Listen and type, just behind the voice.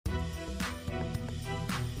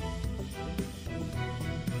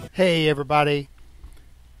Hey everybody,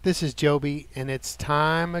 this is Joby, and it's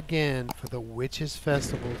time again for the Witches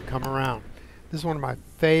Festival to come around. This is one of my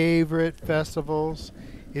favorite festivals.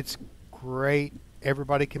 It's great.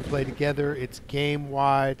 Everybody can play together. It's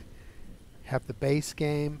game-wide. Have the base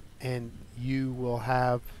game, and you will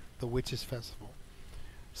have the Witches Festival.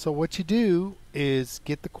 So what you do is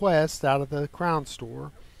get the quest out of the Crown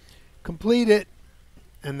Store, complete it,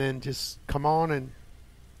 and then just come on and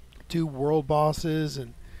do world bosses,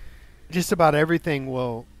 and just about everything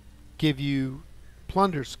will give you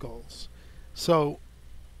plunder skulls. So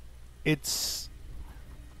it's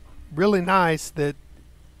really nice that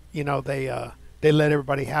they let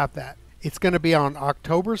everybody have that. It's going to be on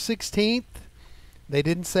October 16th. They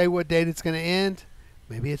didn't say what date it's going to end.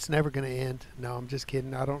 Maybe it's never going to end. No, I'm just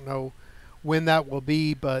kidding. I don't know when that will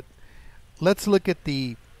be, but let's look at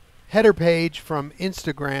the header page from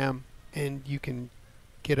Instagram and you can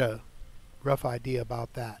get a rough idea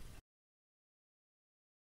about that.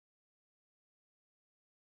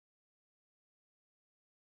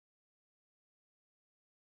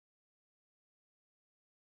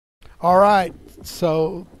 All right,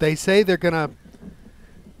 so they say they're going to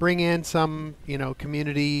bring in some,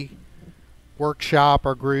 community workshop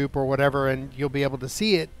or group or whatever, and you'll be able to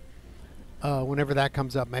see it whenever that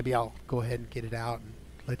comes up. Maybe I'll go ahead and get it out and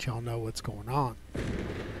let y'all know what's going on.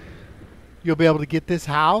 You'll be able to get this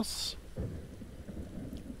house,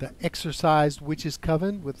 the Exorcised Witches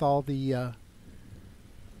Coven, with all the,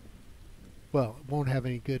 well, it won't have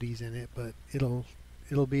any goodies in it, but it'll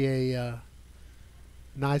be a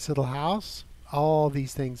nice little house. All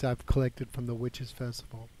these things I've collected from the Witches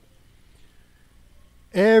Festival.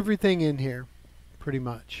 Everything in here, pretty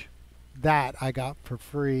much. That I got for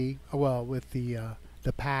free. Well, with the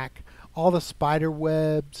pack. All the spider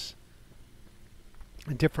webs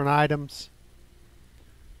and different items.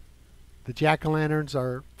 The jack-o'-lanterns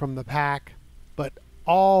are from the pack, but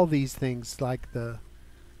all these things, like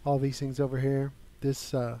all these things over here,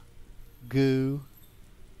 this goo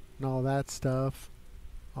and all that stuff.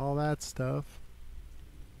 All that stuff.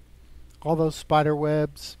 All those spider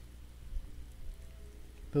webs.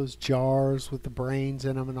 Those jars with the brains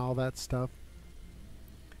in them and all that stuff.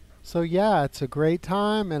 So yeah, it's a great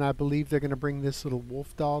time, and I believe they're going to bring this little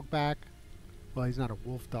wolf dog back. Well, he's not a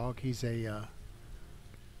wolf dog. He's a,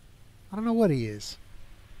 I don't know what he is.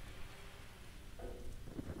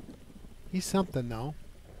 He's something though.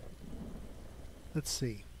 Let's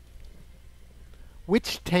see.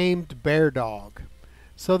 Witch tamed bear dog.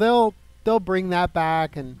 So they'll bring that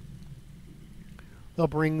back, and they'll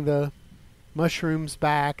bring the mushrooms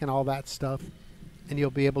back and all that stuff, and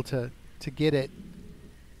you'll be able to get it,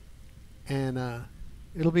 and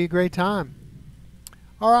it'll be a great time.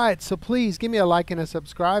 All right, so please give me a like and a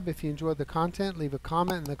subscribe if you enjoyed the content. Leave a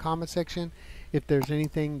comment in the comment section if there's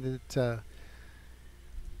anything that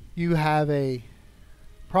you have a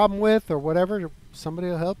problem with or whatever. Somebody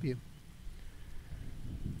will help you.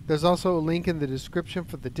 There's also a link in the description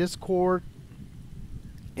for the Discord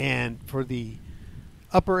and for the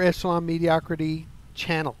Upper Echelon Mediocrity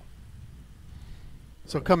channel.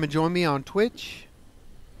 So come and join me on Twitch.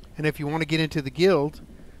 And if you want to get into the guild,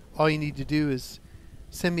 all you need to do is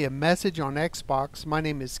send me a message on Xbox. My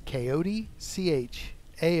name is Chaotey, C-H-A-O-T-E-Y,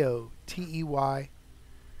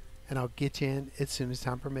 and I'll get you in as soon as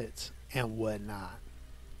time permits and whatnot.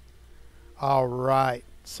 All right.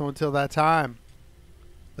 So until that time,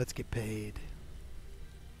 let's get paid.